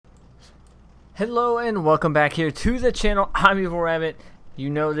Hello and welcome back here to the channel. I'm EvlRabbit.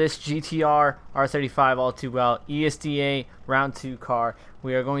 You know this GTR R35 all too well. ESDA round 2 car.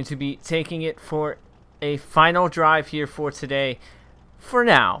 We are going to be taking it for a final drive here for today. For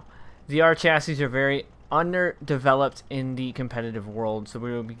now, the R chassis are very underdeveloped in the competitive world, so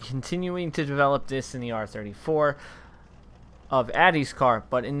we will be continuing to develop this in the R34 of Addy's car,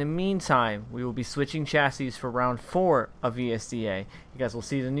 but in the meantime we will be switching chassis for round 4 of ESDA. You guys will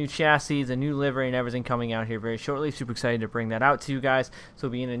see the new chassis, the new livery and everything coming out here very shortly. Super excited to bring that out to you guys. So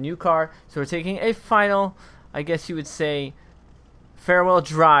we'll be in a new car, so we're taking a final, I guess you would say, farewell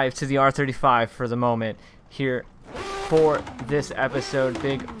drive to the R35 for the moment here for this episode.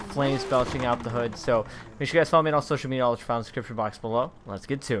 Big flames belching out the hood, so make sure you guys follow me on all social media, all which are found in the description box below. Let's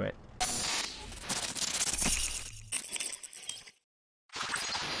get to it.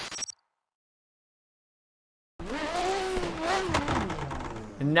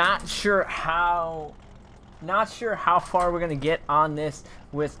 Not sure how far we're gonna get on this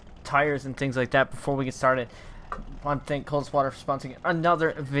with tires and things like that. Before we get started, I want to thank Clubsport for sponsoring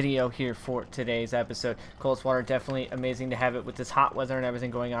another video here for today's episode. Clubsport, definitely amazing to have it with this hot weather and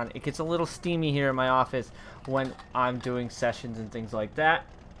everything going on. It gets a little steamy here in my office when I'm doing sessions and things like that.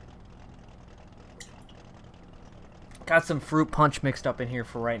 Got some fruit punch mixed up in here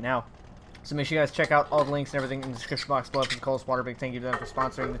for right now. So make sure you guys check out all the links and everything in the description box below for Clubsport. Big thank you to them for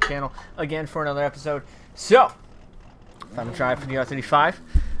sponsoring the channel again for another episode. So, final drive for the R35.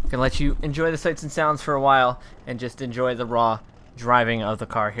 I'm gonna let you enjoy the sights and sounds for a while and just enjoy the raw driving of the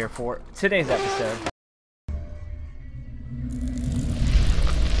car here for today's episode.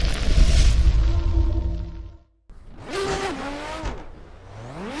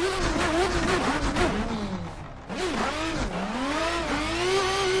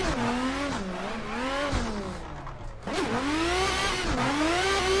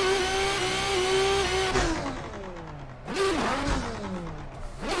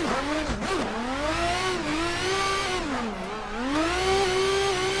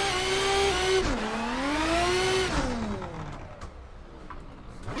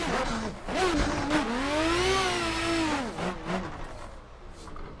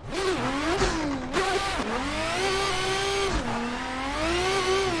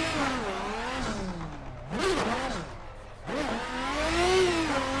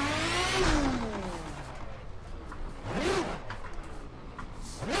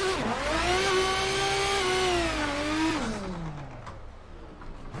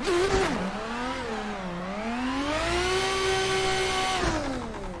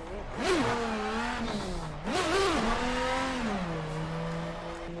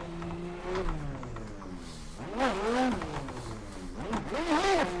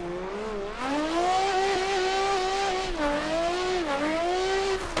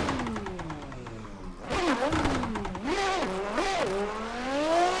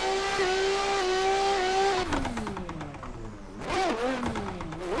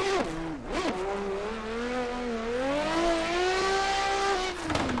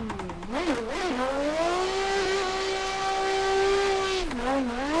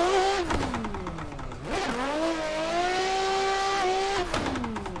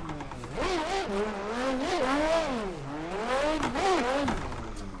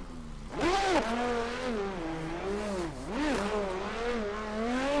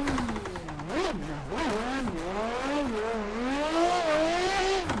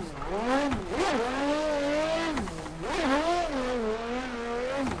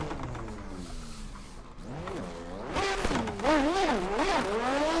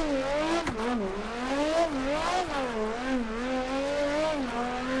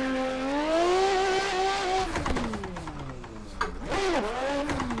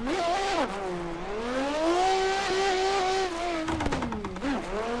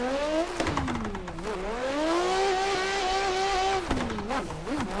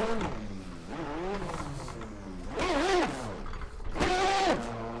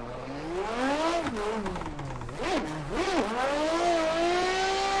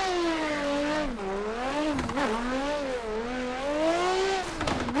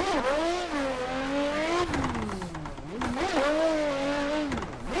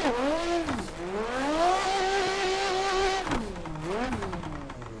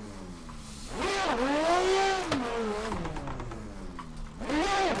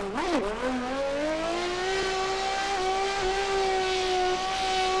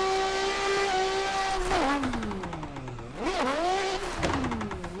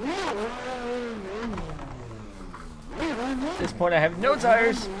 At this point I have no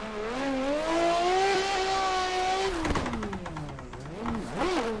tires.